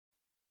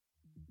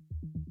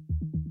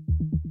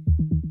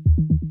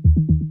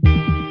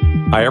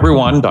Hi,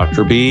 everyone.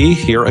 Dr. B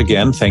here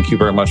again. Thank you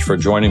very much for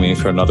joining me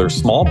for another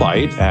small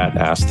bite at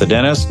Ask the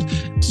Dentist.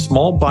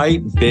 Small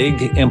bite, big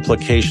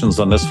implications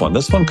on this one.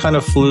 This one kind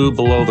of flew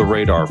below the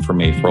radar for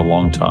me for a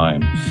long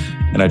time.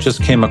 And I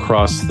just came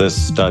across this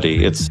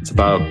study. It's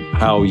about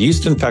how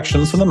yeast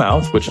infections in the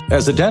mouth, which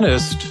as a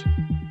dentist,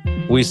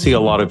 we see a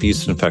lot of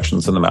yeast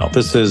infections in the mouth.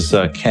 This is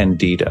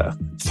candida,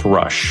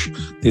 thrush.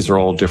 These are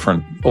all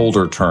different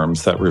older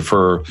terms that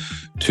refer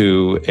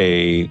to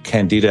a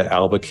candida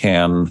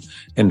albicans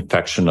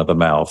infection of the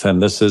mouth.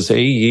 And this is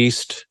a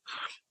yeast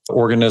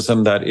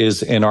organism that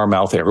is in our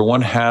mouth.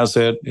 Everyone has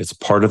it. It's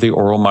part of the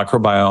oral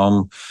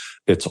microbiome.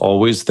 It's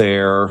always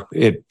there.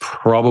 It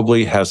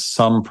probably has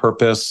some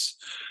purpose,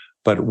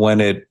 but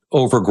when it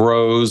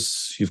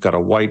overgrows, you've got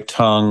a white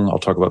tongue. I'll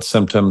talk about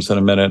symptoms in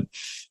a minute.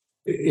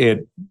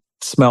 It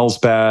smells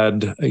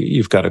bad.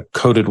 You've got a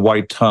coated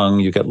white tongue.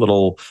 You get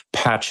little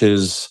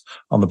patches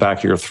on the back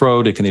of your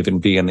throat. It can even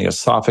be in the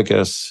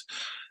esophagus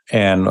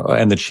and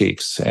the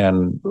cheeks.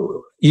 And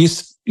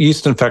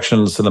yeast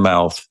infections in the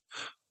mouth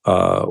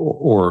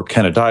or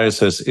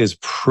candidiasis is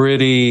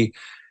pretty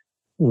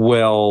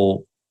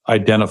well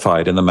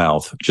identified in the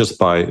mouth just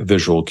by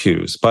visual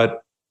cues.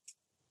 But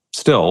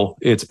still,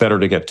 it's better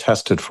to get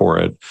tested for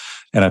it.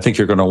 And I think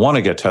you're going to want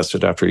to get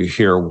tested after you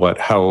hear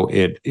how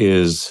it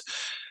is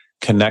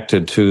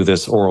connected to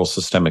this oral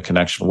systemic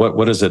connection.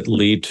 What does it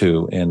lead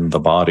to in the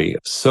body?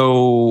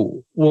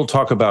 So we'll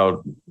talk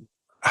about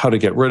how to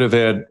get rid of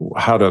it,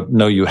 how to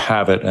know you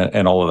have it,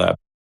 and all of that.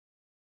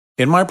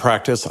 In my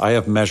practice, I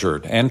have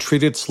measured and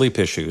treated sleep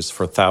issues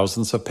for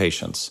thousands of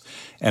patients.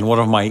 And one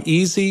of my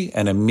easy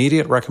and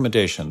immediate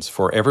recommendations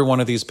for every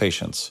one of these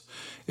patients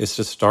is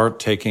to start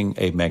taking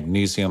a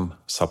magnesium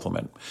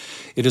supplement.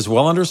 It is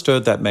well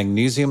understood that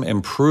magnesium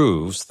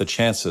improves the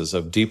chances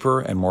of deeper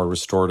and more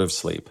restorative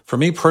sleep. For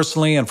me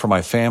personally and for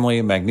my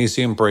family,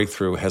 Magnesium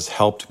Breakthrough has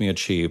helped me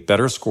achieve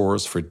better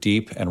scores for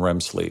deep and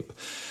REM sleep.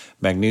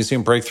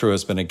 Magnesium Breakthrough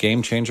has been a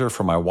game changer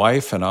for my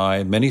wife and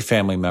I, many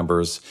family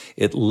members.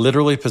 It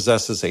literally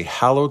possesses a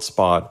hallowed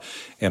spot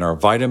in our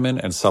vitamin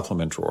and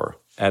supplement drawer.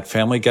 At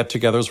family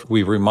get-togethers,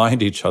 we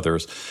remind each other,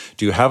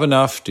 do you have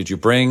enough? Did you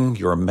bring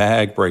your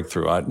Mag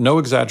Breakthrough? No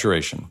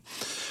exaggeration.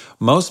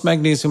 Most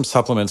magnesium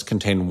supplements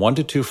contain 1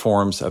 to 2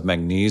 forms of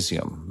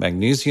magnesium.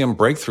 Magnesium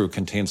Breakthrough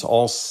contains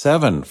all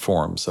 7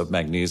 forms of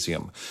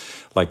magnesium,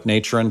 like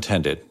nature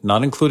intended.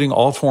 Not including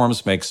all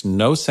forms makes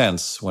no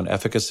sense when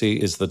efficacy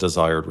is the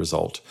desired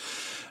result.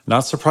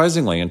 Not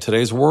surprisingly, in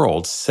today's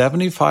world,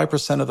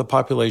 75% of the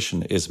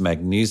population is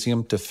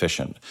magnesium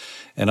deficient.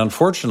 And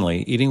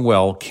unfortunately, eating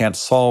well can't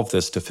solve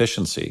this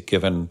deficiency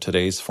given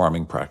today's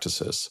farming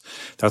practices.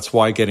 That's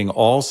why getting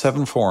all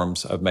 7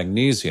 forms of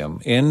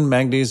magnesium in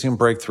Magnesium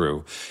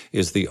Breakthrough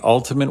is the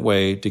ultimate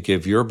way to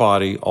give your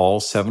body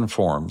all 7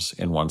 forms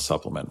in one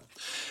supplement.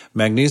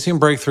 Magnesium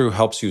Breakthrough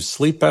helps you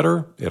sleep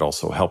better. It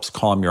also helps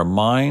calm your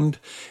mind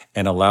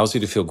and allows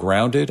you to feel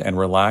grounded and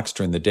relaxed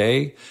during the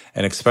day,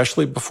 and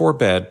especially before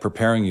bed,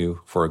 preparing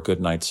you for a good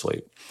night's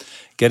sleep.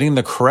 Getting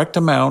the correct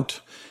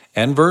amount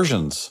and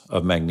versions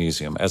of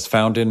magnesium, as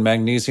found in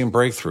Magnesium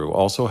Breakthrough,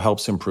 also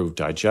helps improve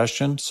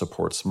digestion,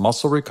 supports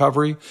muscle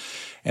recovery,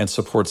 and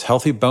supports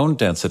healthy bone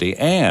density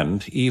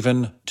and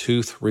even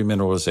tooth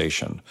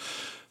remineralization.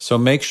 So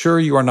make sure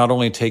you are not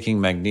only taking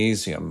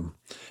magnesium,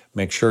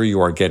 make sure you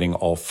are getting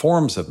all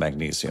forms of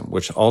magnesium,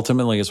 which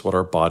ultimately is what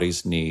our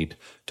bodies need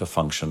to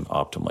function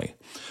optimally.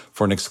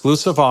 For an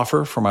exclusive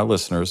offer for my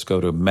listeners, go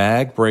to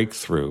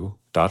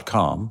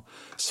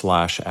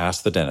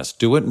magbreakthrough.com/askthedentist.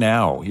 Do it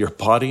now. Your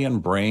body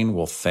and brain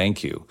will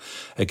thank you.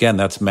 Again,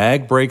 that's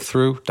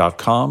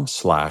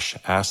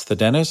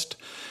magbreakthrough.com/askthedentist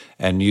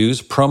and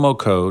use promo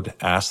code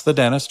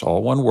AskTheDentist,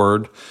 all one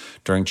word,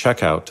 during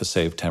checkout to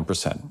save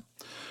 10%.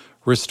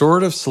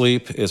 Restorative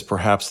sleep is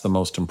perhaps the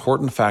most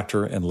important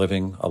factor in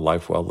living a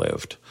life well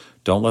lived.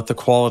 Don't let the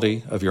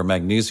quality of your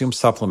magnesium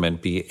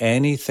supplement be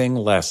anything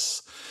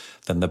less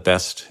than the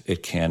best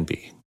it can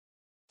be.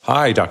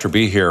 Hi, Dr.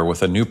 B here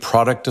with a new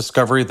product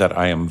discovery that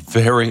I am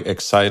very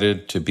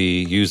excited to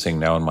be using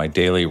now in my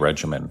daily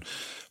regimen.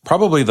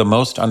 Probably the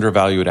most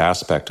undervalued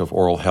aspect of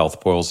oral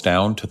health boils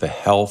down to the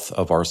health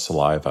of our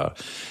saliva.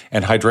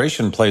 And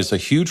hydration plays a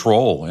huge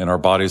role in our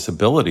body's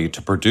ability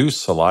to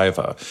produce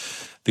saliva.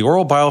 The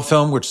oral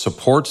biofilm, which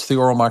supports the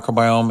oral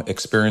microbiome,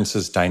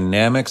 experiences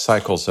dynamic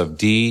cycles of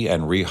de-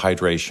 and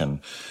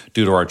rehydration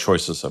due to our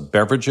choices of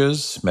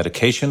beverages,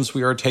 medications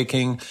we are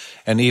taking,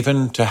 and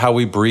even to how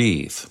we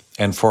breathe.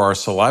 And for our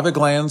saliva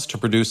glands to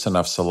produce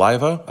enough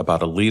saliva,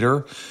 about 1.5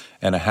 liters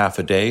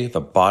a day, the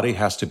body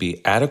has to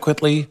be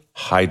adequately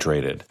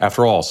hydrated.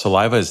 After all,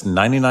 saliva is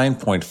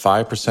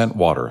 99.5%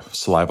 water.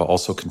 Saliva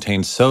also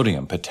contains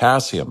sodium,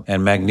 potassium,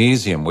 and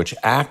magnesium, which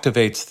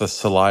activates the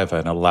saliva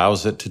and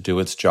allows it to do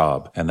its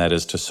job, and that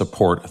is to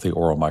support the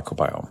oral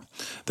microbiome.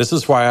 This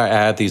is why I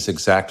add these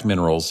exact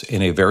minerals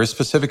in a very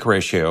specific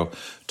ratio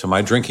to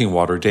my drinking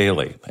water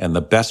daily. And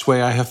the best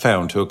way I have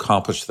found to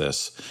accomplish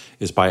this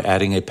is by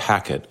adding a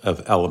packet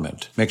of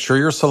Element. Make sure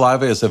your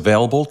saliva is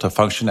available to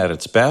function at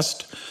its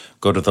best.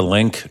 Go to the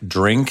link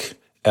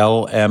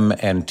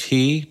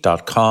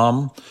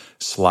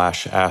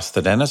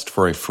lmnt.com/askthedentist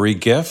for a free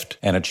gift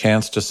and a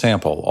chance to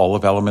sample all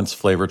of Element's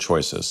flavor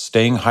choices.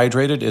 Staying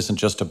hydrated isn't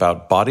just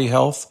about body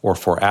health or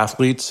for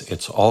athletes.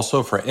 It's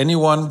also for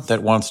anyone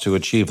that wants to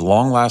achieve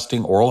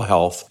long-lasting oral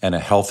health and a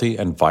healthy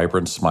and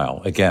vibrant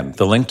smile. Again,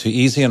 the link to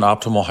easy and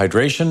optimal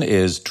hydration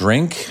is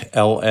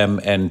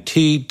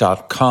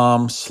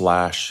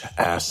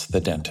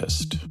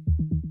drinklmnt.com/askthedentist.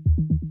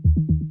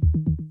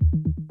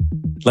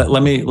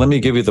 Let me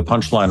give you the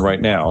punchline right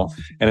now,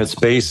 and it's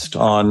based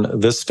on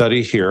this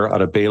study here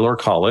out of Baylor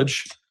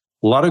College.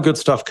 A lot of good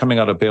stuff coming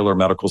out of Baylor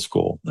Medical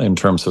School in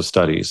terms of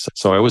studies.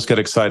 So I always get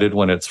excited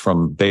when it's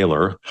from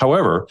Baylor.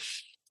 However,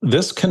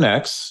 this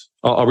connects,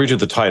 I'll read you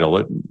the title.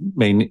 It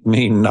may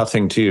mean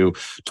nothing to you.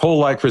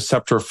 Toll-like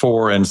receptor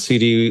 4 and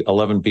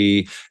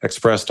CD11B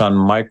expressed on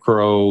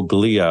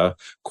microglia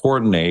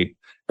coordinate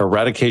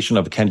eradication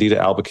of Candida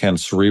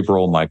albicans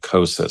cerebral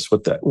mycosis.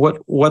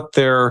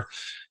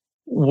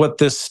 What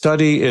this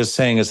study is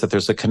saying is that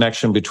there's a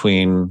connection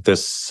between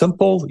this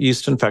simple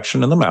yeast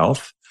infection in the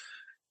mouth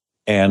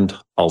and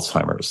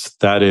Alzheimer's.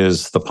 That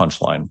is the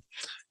punchline.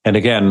 And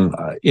again,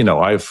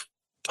 I've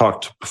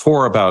talked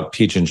before about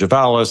P.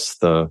 gingivalis,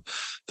 the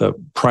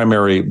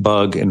primary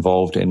bug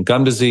involved in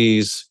gum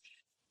disease,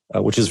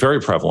 which is very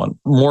prevalent,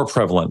 more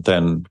prevalent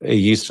than a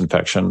yeast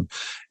infection.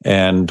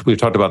 And we've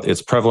talked about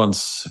its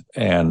prevalence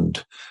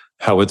and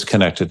how it's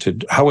connected to,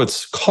 how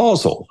it's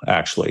causal,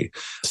 actually.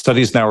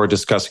 Studies now are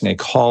discussing a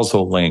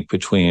causal link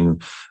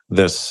between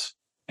this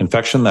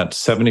infection that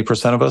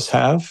 70% of us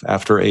have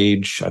after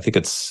age, I think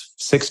it's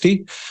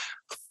 60,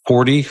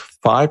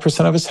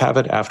 45% of us have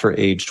it after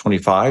age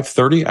 25,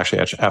 30, actually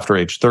after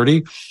age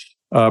 30.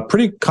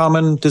 Pretty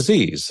common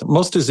disease.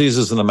 Most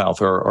diseases in the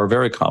mouth are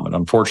very common,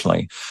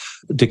 unfortunately.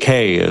 Tooth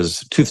decay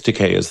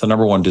is the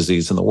number one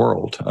disease in the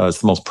world.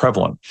 It's the most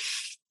prevalent.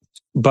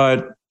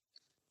 But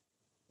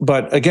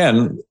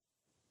again,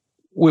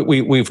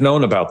 we've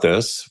known about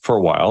this for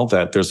a while,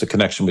 that there's a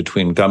connection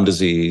between gum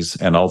disease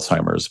and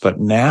Alzheimer's. But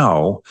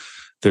now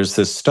there's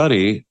this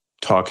study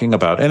talking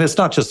about, and it's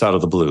not just out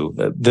of the blue.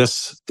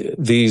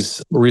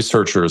 These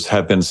researchers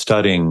have been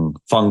studying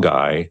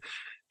fungi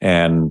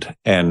and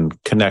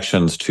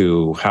connections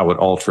to how it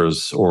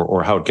alters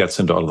or how it gets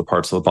into other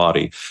parts of the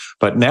body.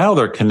 But now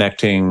they're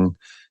connecting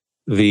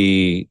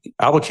the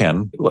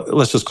albican,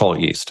 let's just call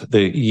it yeast,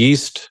 the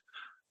yeast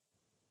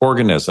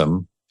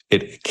organism.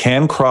 It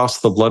can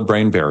cross the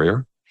blood-brain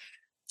barrier.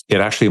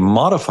 It actually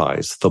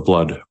modifies the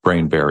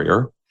blood-brain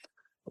barrier,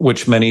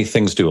 which many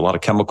things do. A lot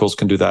of chemicals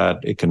can do that.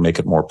 It can make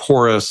it more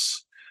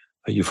porous.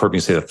 You've heard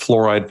me say that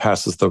fluoride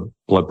passes the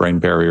blood-brain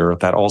barrier.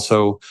 That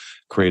also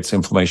creates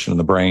inflammation in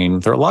the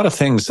brain. There are a lot of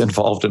things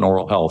involved in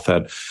oral health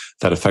that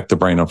affect the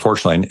brain,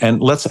 unfortunately.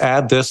 And let's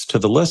add this to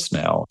the list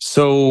now.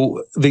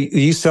 So the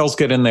yeast cells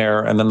get in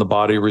there and then the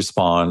body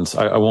responds.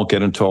 I won't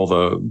get into all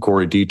the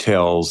gory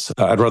details.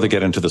 I'd rather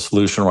get into the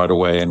solution right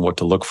away and what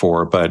to look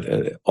for, but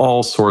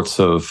all sorts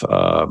of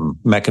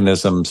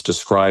mechanisms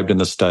described in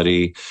the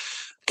study.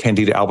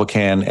 Candida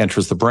albicans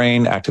enters the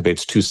brain,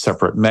 activates two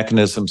separate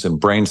mechanisms in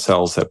brain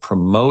cells that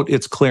promote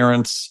its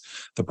clearance.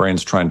 The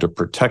brain's trying to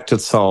protect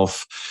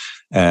itself.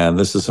 And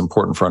this is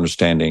important for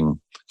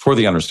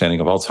the understanding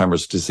of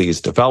Alzheimer's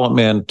disease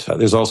development.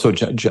 There's also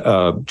there's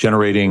a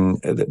generation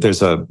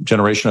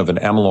of an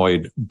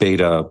amyloid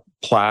beta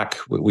plaque.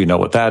 We know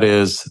what that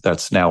is.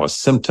 That's now a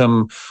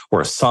symptom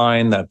or a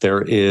sign that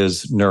there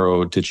is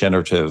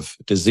neurodegenerative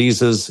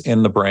diseases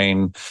in the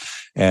brain.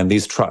 And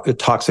these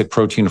toxic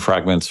protein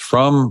fragments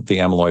from the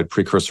amyloid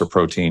precursor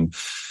protein,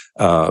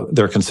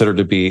 they're considered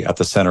to be at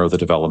the center of the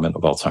development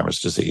of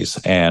Alzheimer's disease.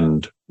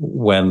 And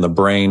when the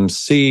brain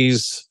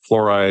sees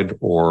fluoride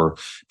or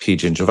P.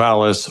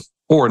 gingivalis,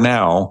 or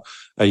now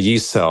a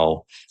yeast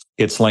cell,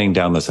 it's laying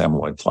down this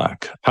amyloid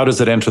plaque. How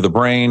does it enter the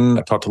brain?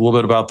 I talked a little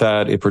bit about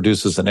that. It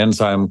produces an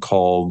enzyme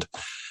called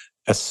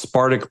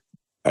aspartic.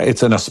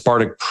 It's an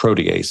aspartic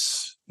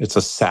protease. It's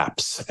a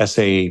SAPS,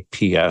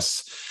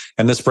 SAPS.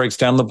 And this breaks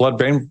down the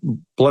blood-brain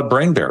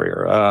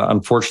barrier.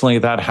 Unfortunately,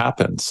 that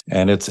happens,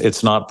 and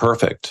it's not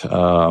perfect.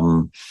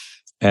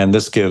 And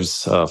this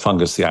gives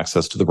fungus the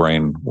access to the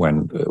brain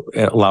when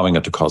allowing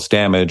it to cause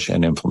damage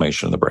and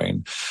inflammation in the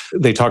brain.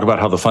 They talk about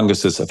how the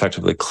fungus is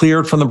effectively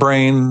cleared from the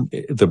brain.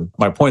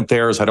 My point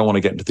there is I don't want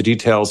to get into the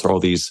details.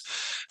 There's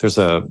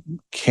a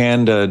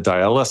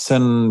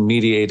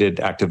candidialysin-mediated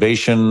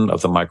activation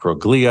of the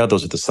microglia.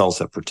 Those are the cells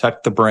that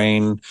protect the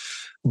brain.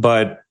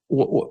 But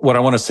what I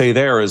want to say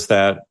there is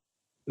that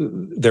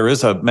there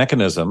is a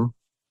mechanism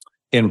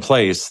in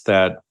place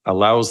that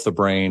allows the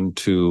brain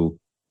to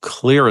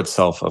clear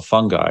itself of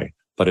fungi,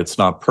 but it's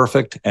not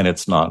perfect and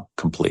it's not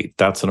complete.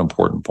 That's an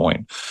important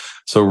point.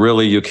 So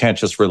really, you can't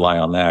just rely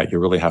on that. You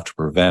really have to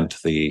prevent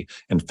the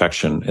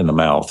infection in the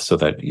mouth so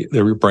that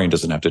the brain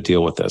doesn't have to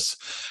deal with this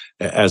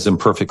as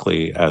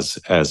imperfectly as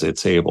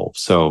it's able.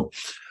 So,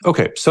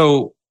 okay.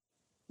 So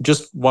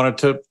just wanted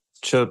to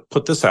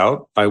put this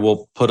out. I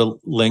will put a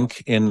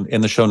link in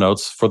the show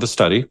notes for the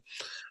study.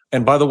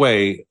 And by the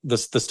way, the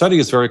study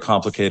is very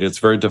complicated. It's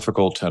very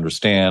difficult to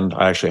understand.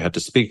 I actually had to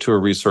speak to a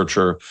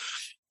researcher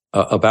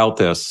about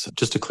this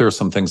just to clear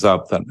some things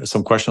up,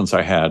 some questions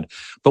I had.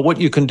 But what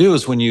you can do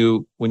is when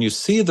you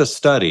see the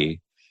study,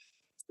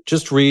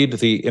 just read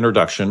the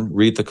introduction,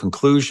 read the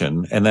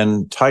conclusion, and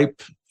then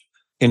type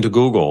into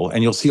Google,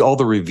 and you'll see all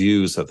the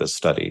reviews of this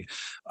study.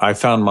 I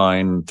found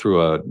mine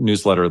through a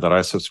newsletter that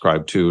I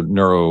subscribe to,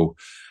 neuroscience.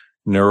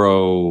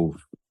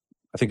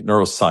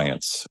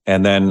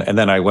 And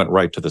then I went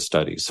right to the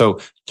study.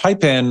 So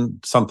type in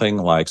something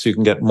like, so you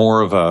can get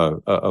more of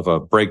a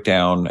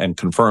breakdown and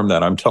confirm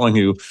that I'm telling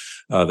you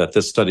that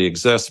this study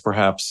exists.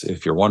 Perhaps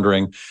if you're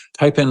wondering,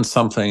 type in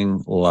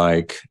something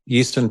like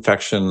yeast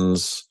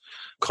infections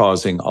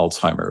causing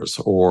Alzheimer's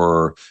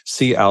or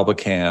C.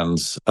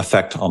 albicans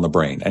effect on the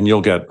brain. And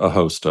you'll get a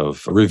host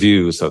of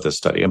reviews of this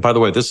study. And by the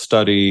way, this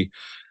study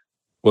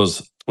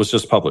was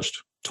just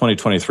published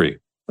 2023,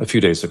 a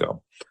few days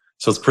ago.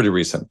 So it's pretty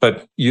recent,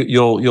 but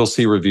you'll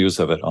see reviews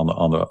of it on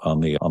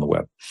the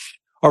web.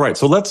 All right,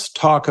 so let's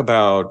talk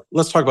about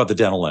the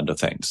dental end of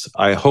things.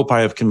 I hope I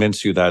have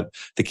convinced you that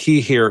the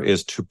key here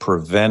is to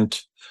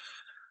prevent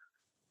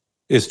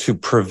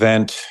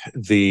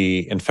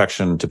the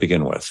infection to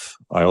begin with.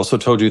 I also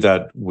told you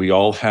that we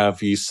all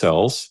have yeast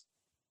cells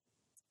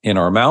in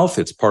our mouth.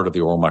 It's part of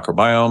the oral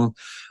microbiome.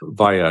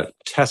 Via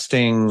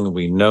testing,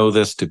 we know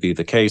this to be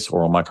the case,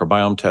 oral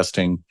microbiome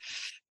testing.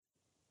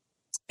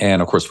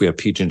 And of course, we have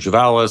P.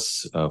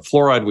 gingivalis,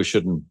 fluoride we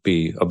shouldn't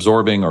be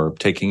absorbing or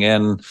taking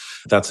in.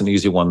 That's an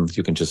easy one.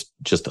 You can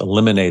just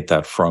eliminate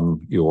that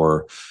from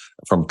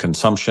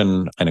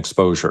consumption and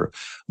exposure.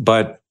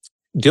 But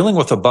dealing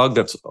with a bug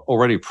that's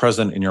already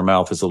present in your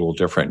mouth is a little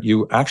different.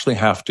 You actually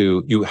have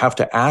to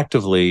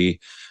actively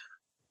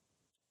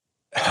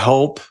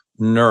help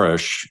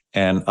nourish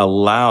and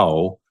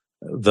allow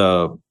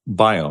the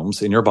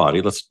biomes in your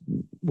body,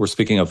 we're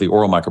speaking of the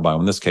oral microbiome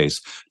in this case,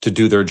 to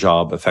do their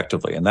job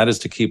effectively. And that is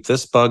to keep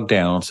this bug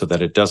down so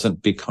that it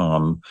doesn't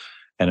become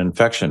an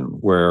infection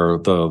where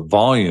the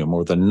volume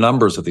or the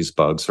numbers of these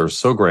bugs are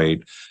so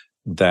great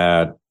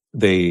that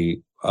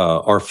they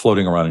are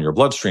floating around in your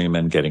bloodstream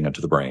and getting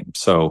into the brain.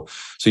 So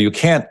you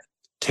can't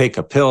take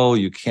a pill,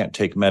 you can't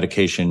take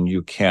medication,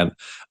 you can't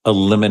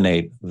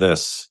eliminate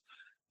this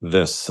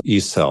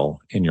yeast cell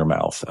in your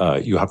mouth.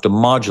 You have to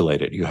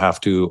modulate it. You have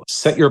to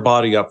set your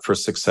body up for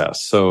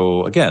success.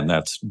 So again,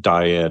 that's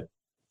diet,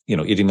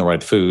 eating the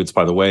right foods.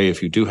 By the way,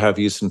 if you do have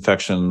yeast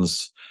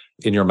infections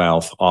in your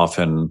mouth,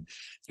 often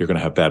you're going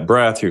to have bad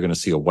breath. You're going to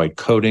see a white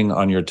coating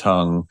on your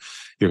tongue.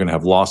 You're going to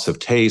have loss of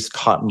taste,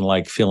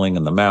 cotton-like feeling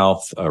in the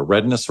mouth,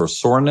 redness or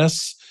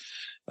soreness.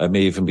 It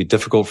may even be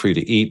difficult for you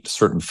to eat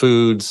certain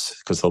foods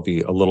because there'll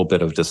be a little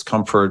bit of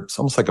discomfort. It's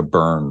almost like a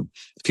burn.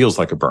 It feels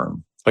like a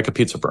burn, like a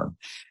pizza burn.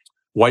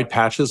 White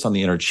patches on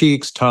the inner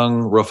cheeks,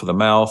 tongue, roof of the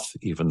mouth,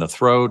 even the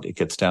throat. It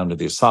gets down to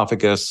the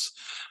esophagus.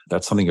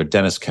 That's something your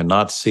dentist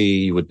cannot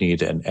see. You would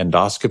need an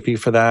endoscopy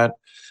for that.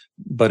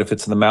 But if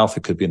it's in the mouth,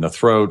 it could be in the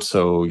throat.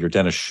 So your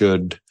dentist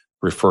should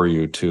refer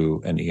you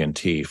to an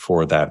ENT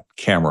for that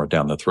camera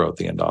down the throat,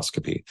 the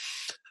endoscopy.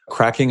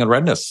 Cracking and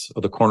redness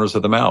of the corners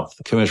of the mouth,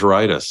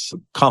 commissuritis,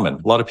 common.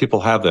 A lot of people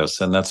have this,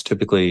 and that's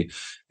typically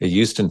a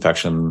yeast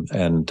infection,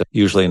 and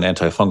usually an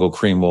antifungal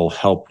cream will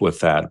help with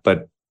that.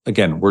 But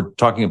again, we're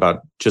talking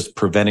about just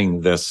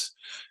preventing this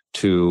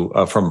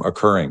from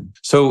occurring.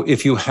 So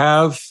if you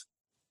have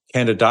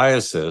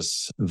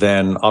candidiasis,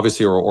 then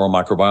obviously your oral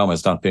microbiome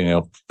has not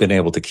been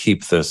able to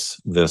keep this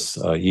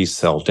yeast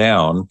cell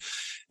down.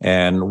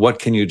 And what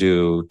can you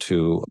do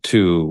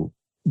to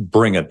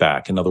bring it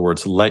back? In other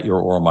words, let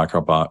your oral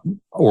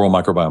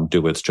microbiome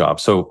do its job.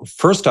 So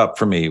first up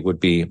for me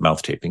would be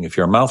mouth taping. If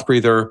you're a mouth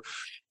breather,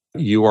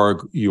 you are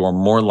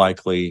more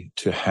likely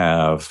to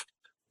have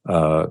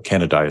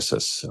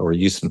candidiasis or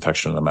yeast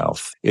infection in the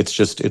mouth. It's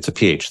a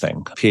pH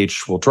thing.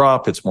 pH will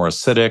drop. It's more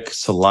acidic.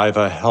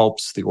 Saliva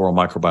helps the oral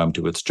microbiome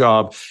do its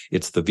job.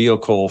 It's the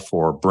vehicle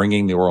for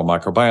bringing the oral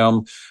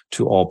microbiome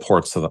to all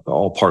parts of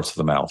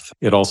the mouth.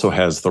 It also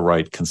has the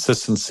right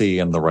consistency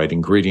and the right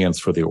ingredients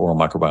for the oral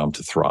microbiome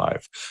to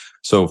thrive.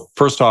 So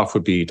first off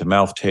would be to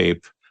mouth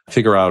tape.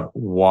 Figure out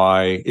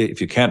why,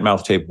 if you can't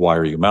mouth tape, why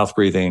are you mouth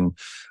breathing?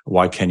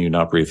 Why can you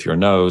not breathe through your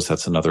nose?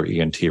 That's another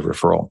ENT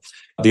referral.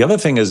 The other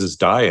thing is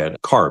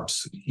diet,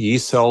 carbs.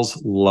 Yeast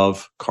cells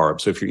love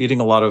carbs. So if you're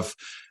eating a lot of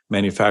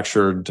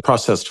manufactured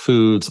processed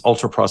foods,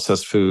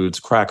 ultra-processed foods,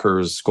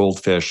 crackers,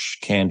 goldfish,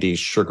 candy,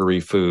 sugary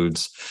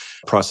foods,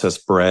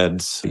 processed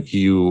breads,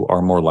 you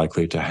are more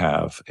likely to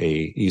have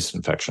a yeast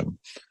infection.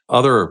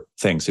 Other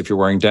things, if you're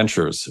wearing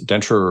dentures,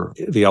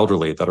 the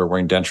elderly that are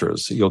wearing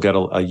dentures, you'll get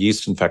a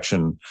yeast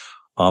infection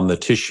on the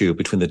tissue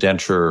between the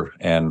denture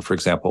and, for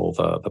example,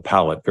 the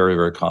palate. Very,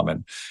 very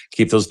common.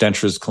 Keep those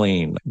dentures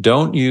clean.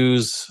 Don't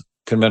use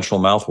conventional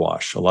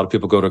mouthwash. A lot of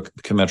people go to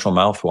conventional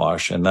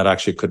mouthwash, and that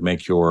actually could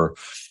make your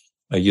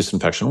yeast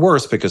infection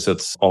worse because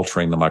it's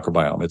altering the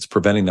microbiome. It's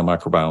preventing the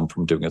microbiome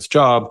from doing its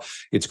job.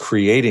 It's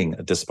creating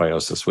a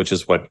dysbiosis, which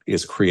is what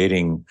is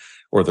creating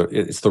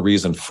it's the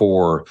reason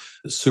for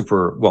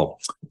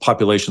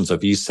populations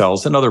of yeast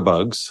cells and other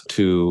bugs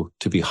to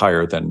be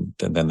higher than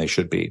they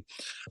should be.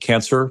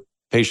 Cancer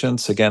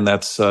patients, again,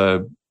 that's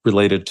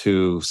related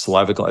to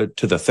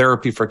to the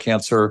therapy for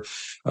cancer.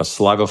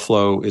 Saliva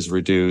flow is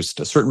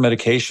reduced. Certain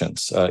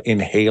medications,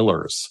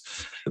 inhalers.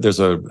 There's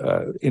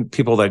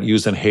people that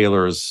use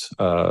inhalers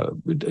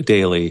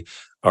daily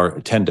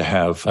tend to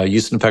have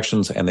yeast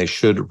infections, and they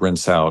should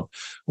rinse out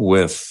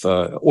with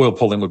oil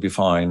pulling would be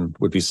fine,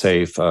 would be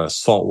safe.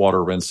 Salt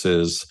water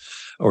rinses,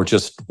 or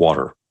just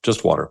water,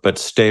 but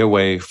stay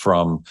away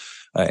from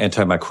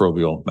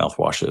antimicrobial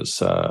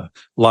mouthwashes. A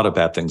lot of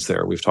bad things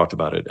there. We've talked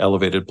about it.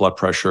 Elevated blood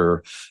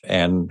pressure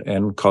and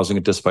causing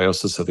a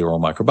dysbiosis of the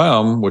oral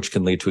microbiome, which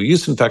can lead to a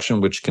yeast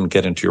infection, which can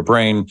get into your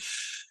brain.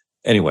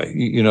 Anyway,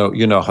 you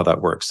know how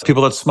that works.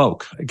 People that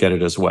smoke get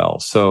it as well.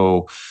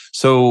 So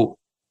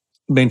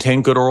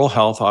maintain good oral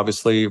health.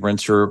 Obviously,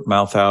 rinse your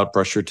mouth out,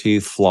 brush your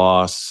teeth,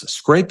 floss,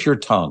 scrape your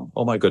tongue.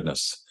 Oh my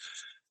goodness.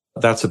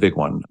 That's a big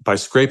one. By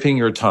scraping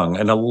your tongue,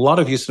 and a lot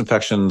of yeast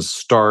infections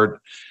start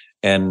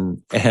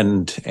and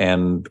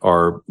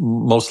are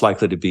most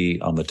likely to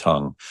be on the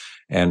tongue.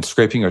 And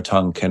scraping your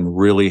tongue can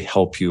really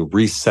help you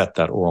reset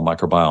that oral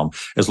microbiome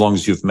as long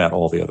as you've met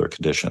all the other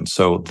conditions.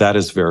 So that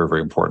is very,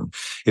 very important.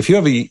 If you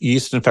have a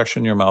yeast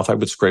infection in your mouth, I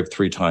would scrape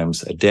 3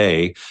 times a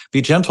day.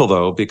 Be gentle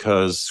though,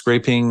 because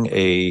scraping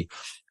a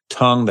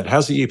tongue that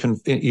has a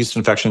yeast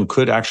infection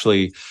could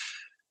actually,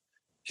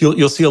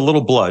 you'll see a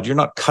little blood. You're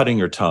not cutting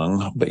your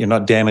tongue, but you're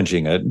not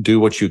damaging it. Do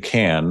what you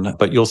can,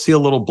 but you'll see a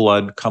little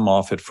blood come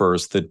off at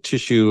first. The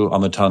tissue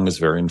on the tongue is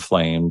very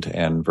inflamed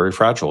and very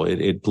fragile.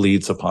 It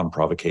bleeds upon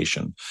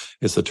provocation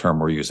is the term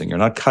we're using. You're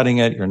not cutting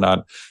it. You're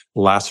not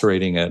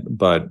lacerating it,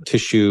 but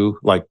tissue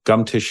like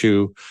gum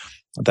tissue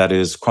that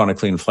is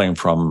chronically inflamed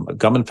from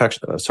gum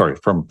infection,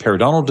 from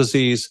periodontal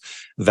disease,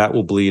 that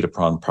will bleed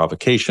upon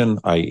provocation,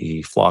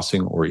 i.e.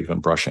 flossing or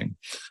even brushing.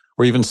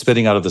 Or even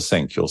spitting out of the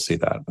sink, you'll see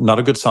that. Not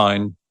a good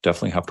sign.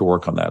 Definitely have to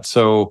work on that.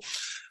 So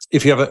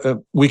if you have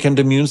a weakened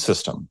immune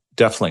system,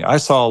 definitely. I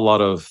saw a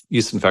lot of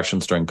yeast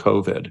infections during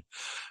COVID.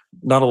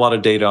 Not a lot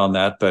of data on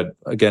that, but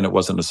again, it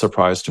wasn't a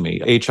surprise to me.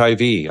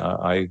 HIV.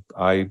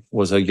 I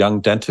was a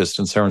young dentist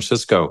in San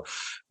Francisco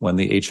when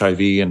the HIV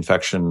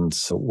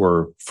infections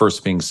were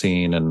first being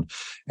seen,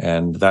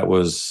 and that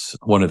was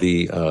one of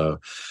the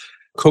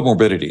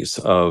comorbidities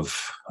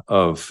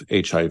of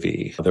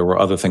HIV. There were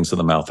other things in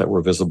the mouth that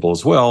were visible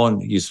as well,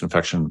 and yeast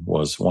infection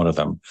was one of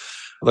them.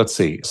 Let's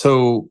see.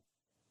 So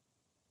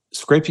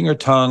scraping your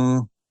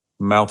tongue,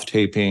 mouth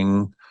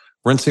taping,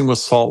 rinsing with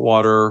salt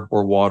water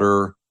or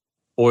water,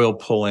 oil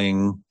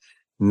pulling,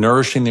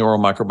 nourishing the oral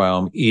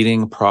microbiome,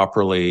 eating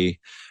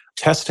properly,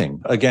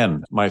 testing.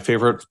 Again, my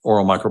favorite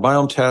oral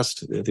microbiome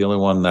test, the only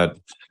one that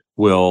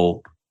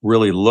will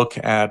really look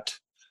at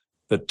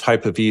the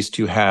type of yeast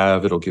you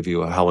have. It'll give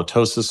you a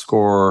halitosis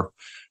score.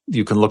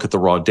 You can look at the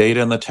raw data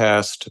in the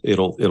test.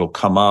 It'll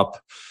come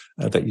up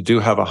that you do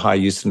have a high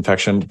yeast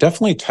infection.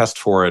 Definitely test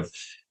for it.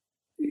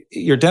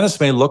 Your dentist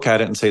may look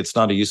at it and say it's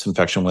not a yeast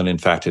infection when in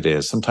fact it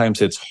is.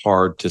 Sometimes it's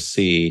hard to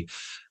see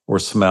or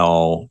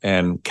smell,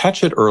 and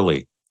catch it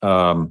early.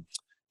 And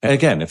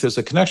again, if there's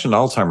a connection to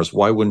Alzheimer's,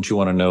 why wouldn't you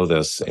want to know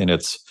this in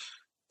its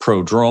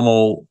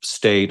prodromal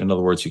state? In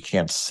other words, you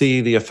can't see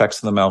the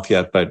effects in the mouth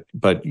yet,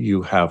 but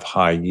you have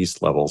high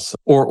yeast levels,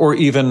 or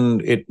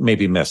even it may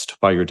be missed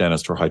by your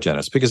dentist or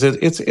hygienist, because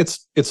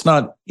it's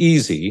not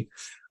easy,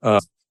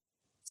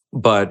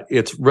 but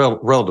it's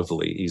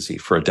relatively easy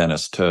for a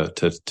dentist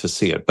to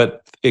see it.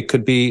 But it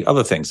could be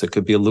other things. It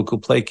could be a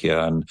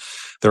leukoplakia, and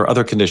there are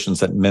other conditions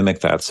that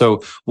mimic that.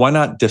 So why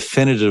not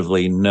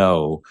definitively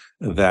know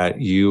that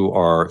you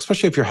are,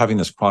 especially if you're having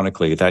this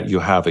chronically, that you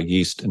have a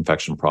yeast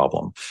infection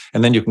problem,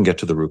 and then you can get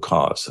to the root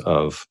cause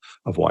of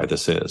why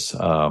this is.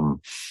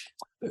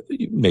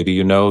 Maybe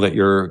you know that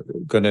you're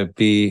going to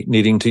be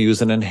needing to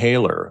use an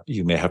inhaler.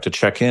 You may have to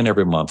check in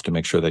every month to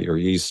make sure that your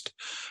yeast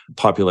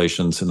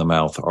populations in the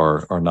mouth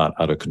are not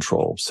out of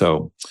control.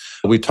 So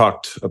we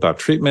talked about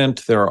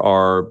treatment. There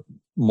are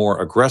more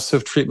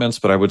aggressive treatments,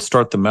 but I would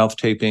start the mouth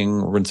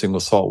taping, rinsing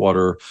with salt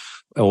water,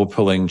 oil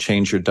pulling,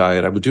 change your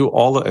diet. I would do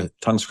all the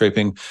tongue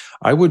scraping.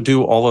 I would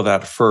do all of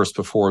that first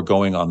before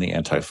going on the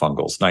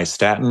antifungals.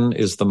 Nystatin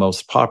is the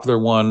most popular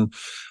one.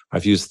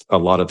 I've used a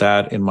lot of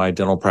that in my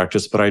dental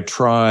practice, but I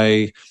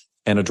try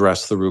and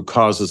address the root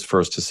causes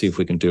first to see if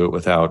we can do it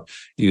without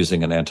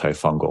using an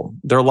antifungal.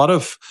 There are a lot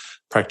of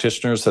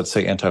practitioners that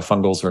say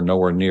antifungals are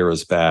nowhere near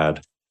as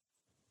bad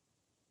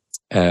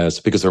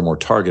because they're more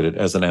targeted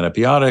as an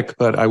antibiotic,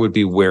 but I would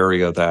be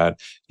wary of that.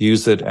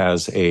 Use it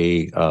as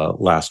a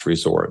last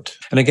resort.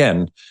 And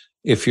again,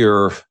 if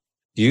you're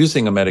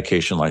using a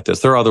medication like this,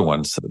 there are other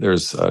ones.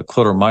 There's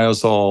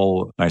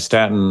clotrimazole,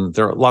 nystatin.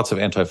 There are lots of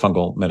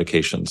antifungal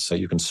medications. So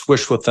you can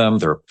swish with them.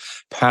 There are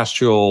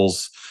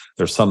pastules.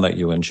 There's some that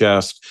you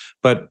ingest.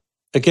 But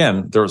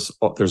again, there's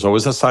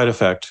always a side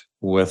effect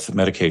with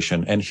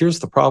medication. And here's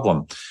the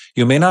problem.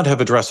 You may not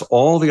have addressed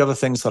all the other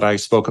things that I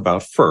spoke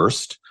about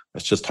first,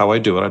 That's just how I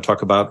do it. I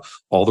talk about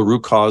all the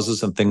root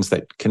causes and things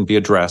that can be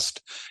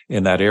addressed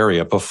in that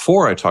area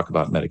before I talk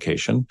about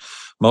medication.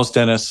 Most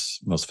dentists,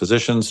 most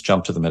physicians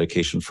jump to the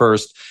medication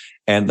first.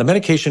 And the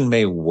medication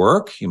may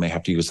work. You may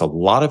have to use a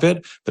lot of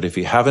it. But if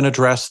you haven't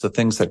addressed the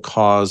things that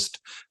caused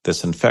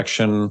this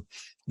infection,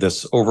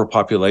 this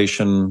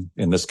overpopulation,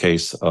 in this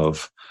case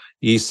of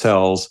yeast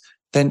cells,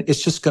 then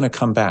it's just going to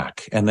come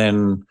back. And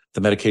then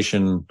the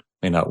medication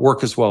may not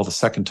work as well the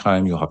second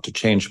time. You'll have to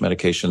change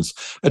medications,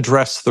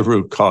 address the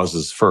root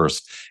causes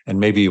first, and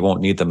maybe you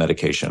won't need the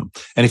medication.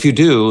 And if you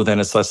do, then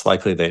it's less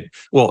likely that,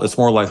 it's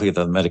more likely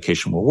that the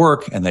medication will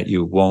work and that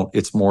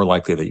it's more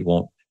likely that you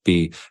won't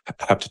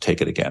have to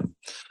take it again.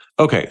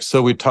 Okay,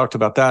 so we talked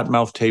about that,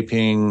 mouth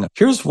taping.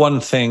 Here's one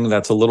thing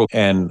that's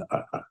and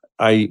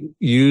I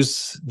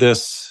use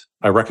this,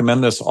 I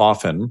recommend this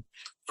often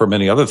for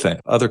many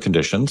other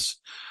conditions,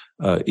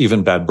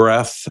 even bad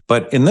breath.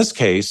 But in this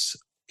case,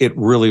 it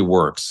really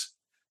works.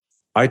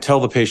 I tell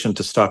the patient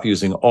to stop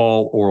using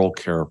all oral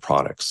care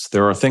products.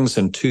 There are things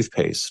in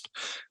toothpaste.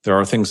 There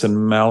are things in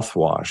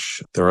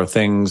mouthwash. There are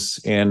things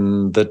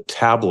in the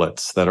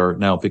tablets that are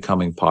now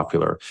becoming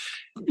popular.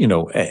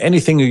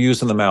 Anything you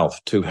use in the mouth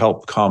to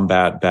help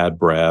combat bad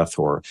breath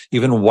or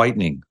even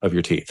whitening of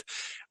your teeth.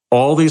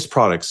 All these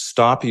products,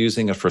 stop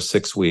using it for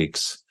 6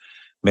 weeks.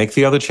 Make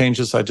the other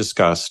changes I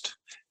discussed.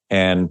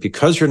 And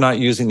because you're not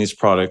using these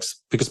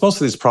products, because most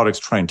of these products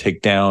try and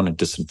take down and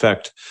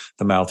disinfect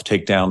the mouth,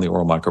 take down the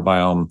oral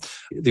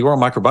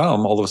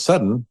microbiome, all of a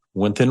sudden,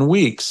 within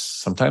weeks,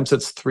 sometimes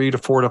it's 3 to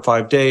 4 to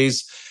 5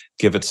 days,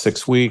 give it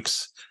 6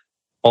 weeks.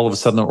 All of a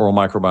sudden, the oral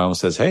microbiome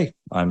says, hey,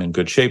 I'm in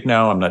good shape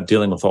now. I'm not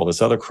dealing with all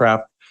this other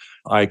crap.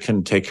 I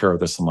can take care of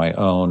this on my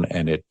own,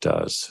 and it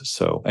does.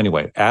 So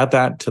anyway, add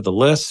that to the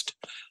list.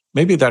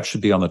 Maybe that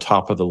should be on the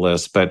top of the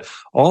list, but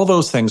all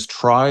those things,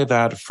 try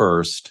that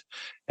first,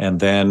 and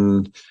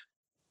then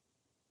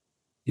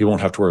you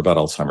won't have to worry about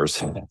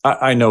Alzheimer's.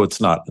 I know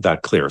it's not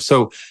that clear.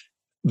 So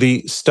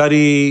the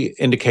study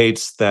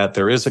indicates that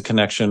there is a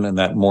connection and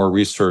that more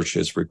research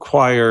is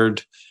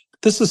required.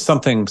 This is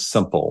something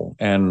simple.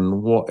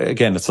 And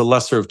again, it's a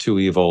lesser of two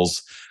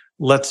evils.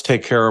 Let's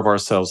take care of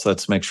ourselves.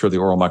 Let's make sure the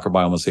oral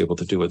microbiome is able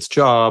to do its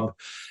job.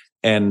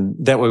 And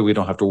that way we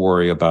don't have to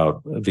worry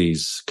about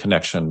these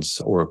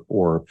connections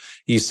or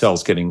yeast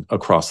cells getting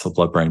across the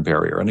blood-brain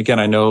barrier. And again,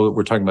 I know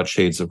we're talking about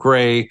shades of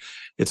gray.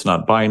 It's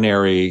not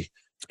binary.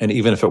 And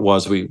even if it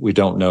was, we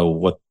don't know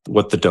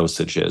what the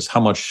dosage is, how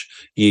much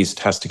yeast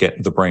has to get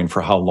in the brain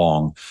for how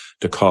long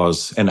to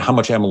cause, and how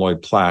much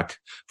amyloid plaque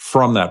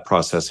from that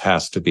process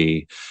has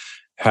to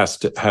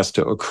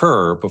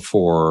occur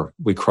before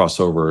we cross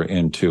over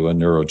into a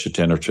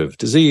neurodegenerative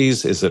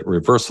disease. Is it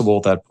reversible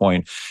at that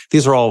point?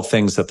 These are all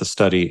things that the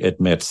study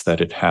admits that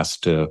it has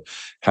to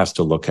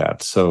look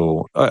at.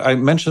 So I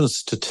mentioned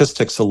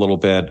statistics a little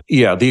bit.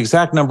 Yeah, the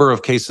exact number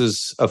of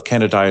cases of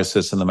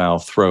candidiasis in the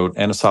mouth, throat,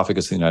 and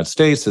esophagus in the United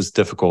States is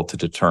difficult to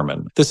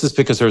determine. This is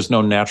because there's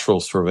no natural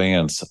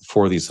surveillance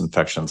for these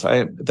infections.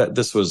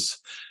 This was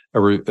a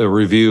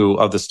review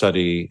of the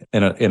study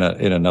in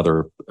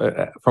another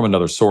from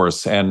another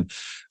source, and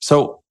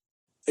so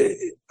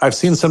I've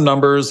seen some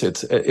numbers.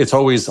 It's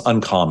always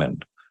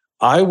uncommon.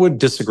 I would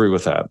disagree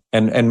with that,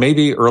 and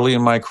maybe early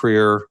in my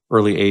career,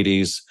 early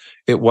 80s,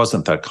 it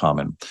wasn't that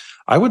common.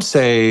 I would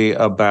say in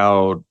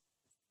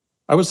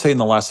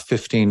the last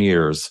 15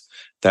 years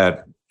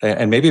that.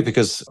 And maybe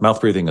because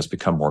mouth breathing has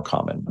become more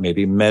common,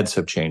 maybe meds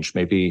have changed,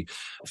 maybe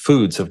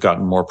foods have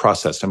gotten more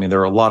processed. I mean, there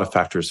are a lot of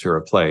factors here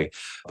at play,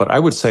 but I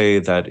would say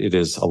that it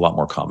is a lot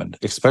more common,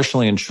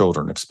 especially in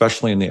children,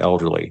 especially in the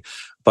elderly,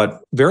 but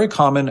very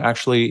common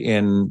actually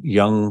in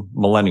young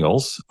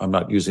millennials. I'm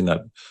not using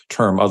that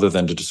term other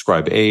than to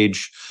describe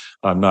age.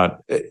 I'm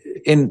not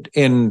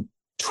in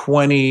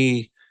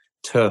 20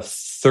 to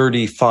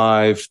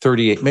 35,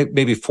 38,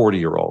 maybe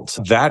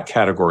 40-year-olds. That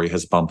category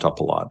has bumped up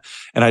a lot.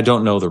 And I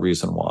don't know the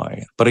reason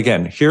why. But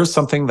again, here's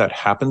something that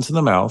happens in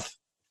the mouth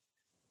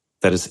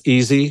that is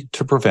easy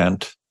to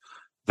prevent,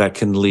 that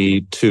can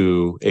lead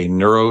to a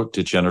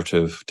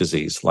neurodegenerative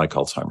disease like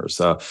Alzheimer's.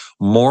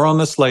 More on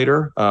this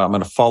later. I'm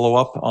going to follow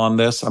up on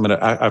this.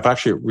 I've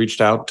actually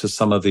reached out to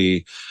some of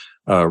the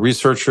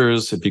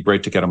researchers. It'd be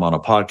great to get them on a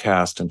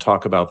podcast and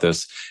talk about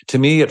this. To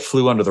me, it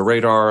flew under the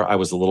radar. I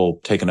was a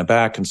little taken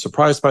aback and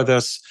surprised by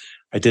this.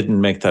 I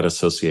didn't make that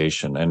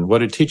association. And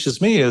what it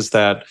teaches me is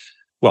that,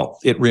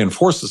 it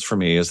reinforces for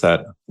me is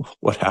that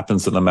what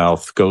happens in the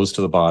mouth goes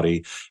to the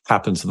body,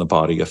 happens in the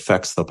body,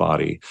 affects the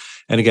body.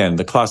 And again,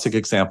 the classic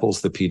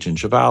examples, the P.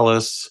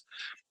 gingivalis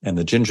and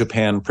the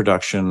gingipan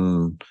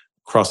production,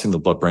 crossing the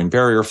blood-brain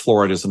barrier.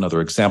 Fluoride is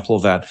another example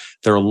of that.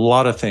 There are a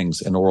lot of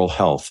things in oral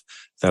health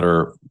that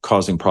are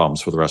causing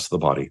problems for the rest of the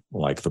body,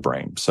 like the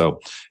brain. So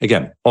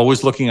again,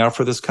 always looking out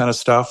for this kind of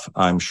stuff.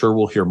 I'm sure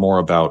we'll hear more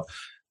about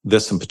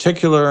this in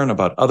particular and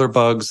about other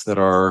bugs that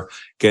are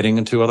getting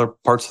into other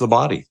parts of the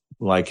body,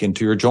 like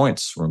into your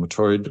joints,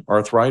 rheumatoid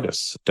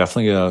arthritis.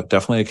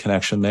 Definitely a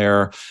connection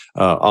there.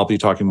 I'll be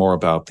talking more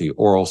about the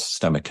oral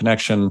systemic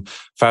connection.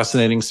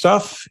 Fascinating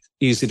stuff,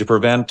 easy to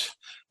prevent.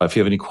 If you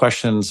have any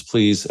questions,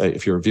 please,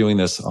 if you're viewing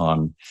this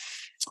on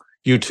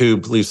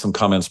YouTube, leave some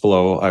comments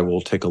below. I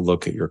will take a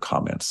look at your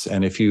comments.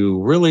 And if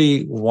you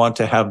really want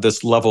to have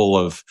this level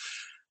of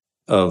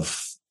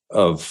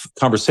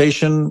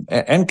conversation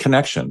and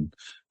connection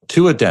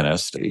to a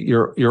dentist,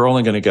 you're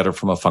only going to get it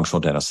from a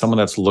functional dentist, someone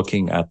that's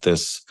looking at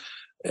this,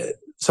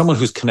 someone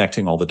who's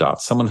connecting all the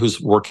dots, someone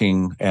who's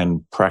working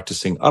and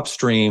practicing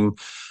upstream,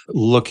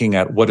 looking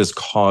at what is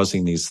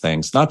causing these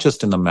things, not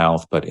just in the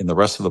mouth, but in the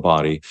rest of the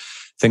body.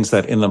 Things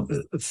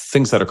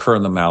that occur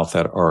in the mouth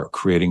that are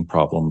creating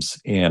problems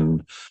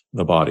in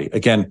the body.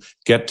 Again,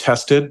 get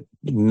tested,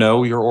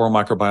 know your oral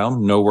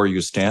microbiome, know where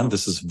you stand.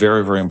 This is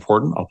very, very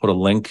important. I'll put a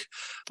link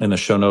in the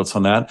show notes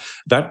on that.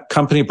 That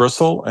company,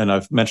 Bristol, and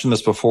I've mentioned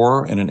this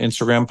before in an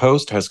Instagram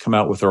post, has come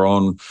out with their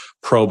own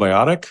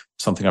probiotic,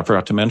 something I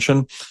forgot to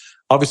mention.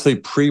 Obviously,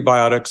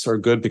 prebiotics are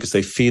good because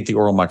they feed the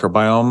oral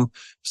microbiome.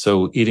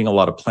 So eating a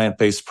lot of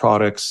plant-based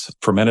products,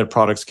 fermented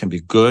products can be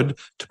good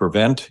to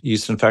prevent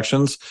yeast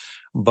infections.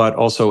 But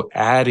also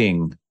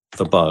adding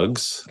the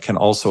bugs can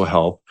also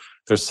help.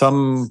 There's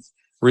some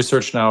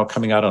research now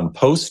coming out on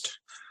postbiotics,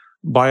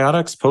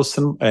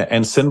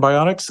 and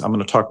synbiotics. I'm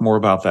going to talk more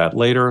about that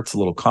later. It's a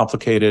little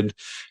complicated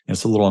and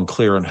it's a little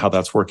unclear on how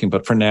that's working.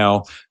 But for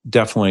now,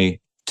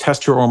 definitely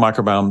test your oral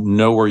microbiome,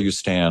 know where you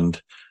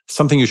stand.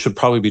 Something you should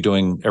probably be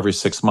doing every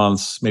 6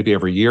 months, maybe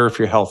every year if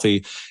you're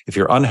healthy. If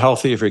you're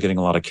unhealthy, if you're getting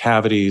a lot of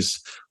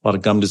cavities, a lot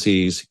of gum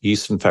disease,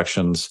 yeast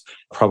infections,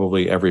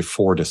 probably every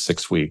 4 to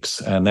 6 weeks.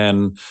 And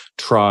then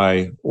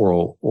try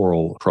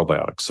oral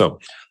probiotics. So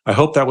I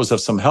hope that was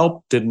of some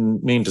help.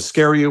 Didn't mean to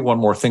scare you. One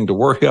more thing to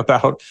worry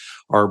about.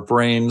 Our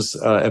brains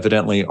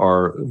evidently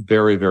are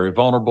very, very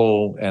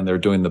vulnerable and they're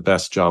doing the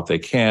best job they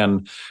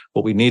can.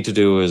 What we need to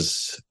do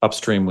is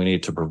upstream, we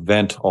need to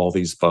prevent all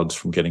these bugs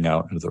from getting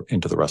out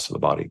into the rest of the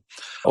body.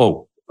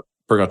 Oh,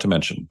 forgot to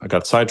mention, I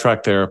got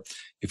sidetracked there.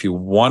 If you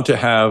want to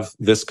have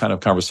this kind of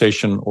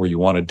conversation or you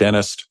want a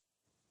dentist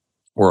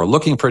or are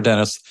looking for a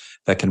dentist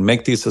that can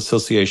make these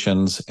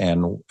associations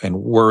and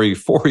worry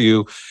for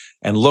you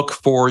and look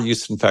for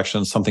yeast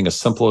infections, something as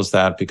simple as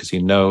that, because she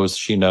knows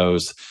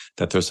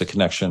that there's a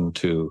connection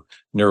to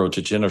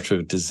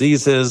neurodegenerative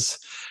diseases,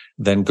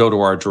 then go to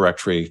our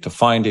directory to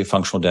find a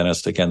functional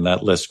dentist. Again,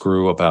 that list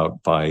grew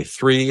by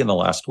 3 in the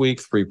last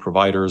week, 3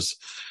 providers.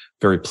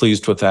 Very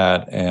pleased with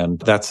that. And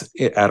that's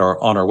it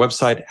on our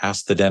website,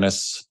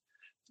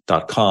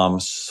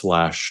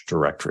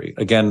 askthedentist.com/directory.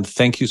 Again,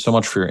 thank you so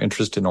much for your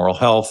interest in oral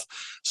health.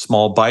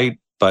 Small bite,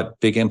 but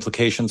big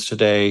implications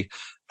today.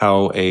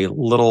 How a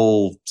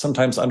little,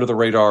 sometimes under the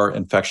radar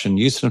infection,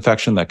 yeast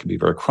infection that can be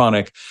very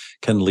chronic,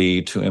 can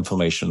lead to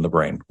inflammation in the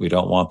brain. We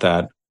don't want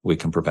that. We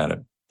can prevent it.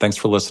 Thanks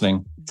for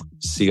listening.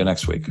 See you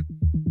next week.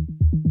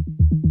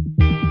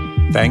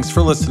 Thanks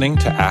for listening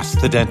to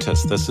Ask the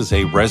Dentist. This is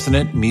a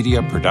Resonant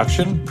Media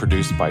production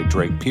produced by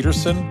Drake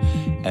Peterson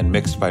and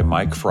mixed by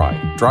Mike Fry.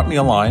 Drop me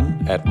a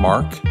line at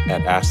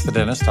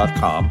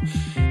mark@askthedentist.com.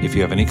 If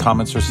you have any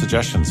comments or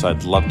suggestions,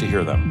 I'd love to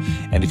hear them.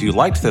 And if you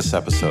liked this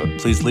episode,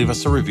 please leave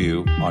us a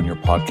review on your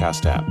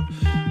podcast app.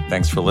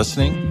 Thanks for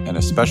listening, and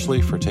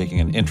especially for taking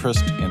an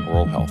interest in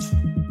oral health.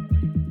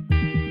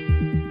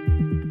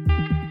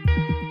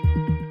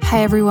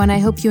 Hi, everyone. I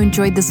hope you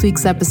enjoyed this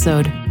week's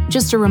episode.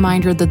 Just a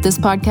reminder that this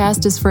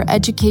podcast is for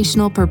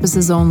educational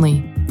purposes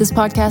only. This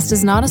podcast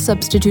is not a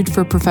substitute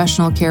for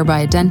professional care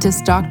by a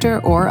dentist,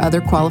 doctor, or other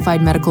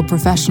qualified medical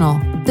professional.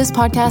 This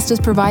podcast is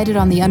provided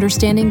on the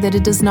understanding that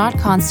it does not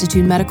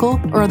constitute medical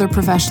or other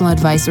professional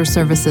advice or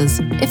services.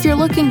 If you're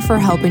looking for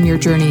help in your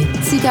journey,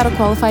 seek out a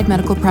qualified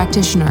medical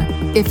practitioner.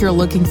 If you're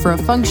looking for a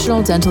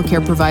functional dental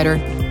care provider,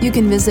 you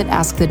can visit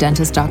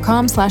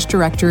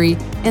askthedentist.com/directory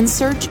and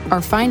search or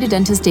find a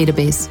dentist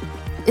database.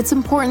 It's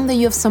important that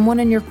you have someone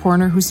in your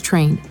corner who's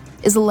trained,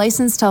 is a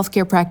licensed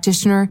healthcare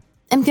practitioner,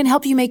 and can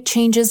help you make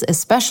changes,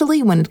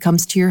 especially when it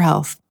comes to your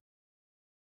health.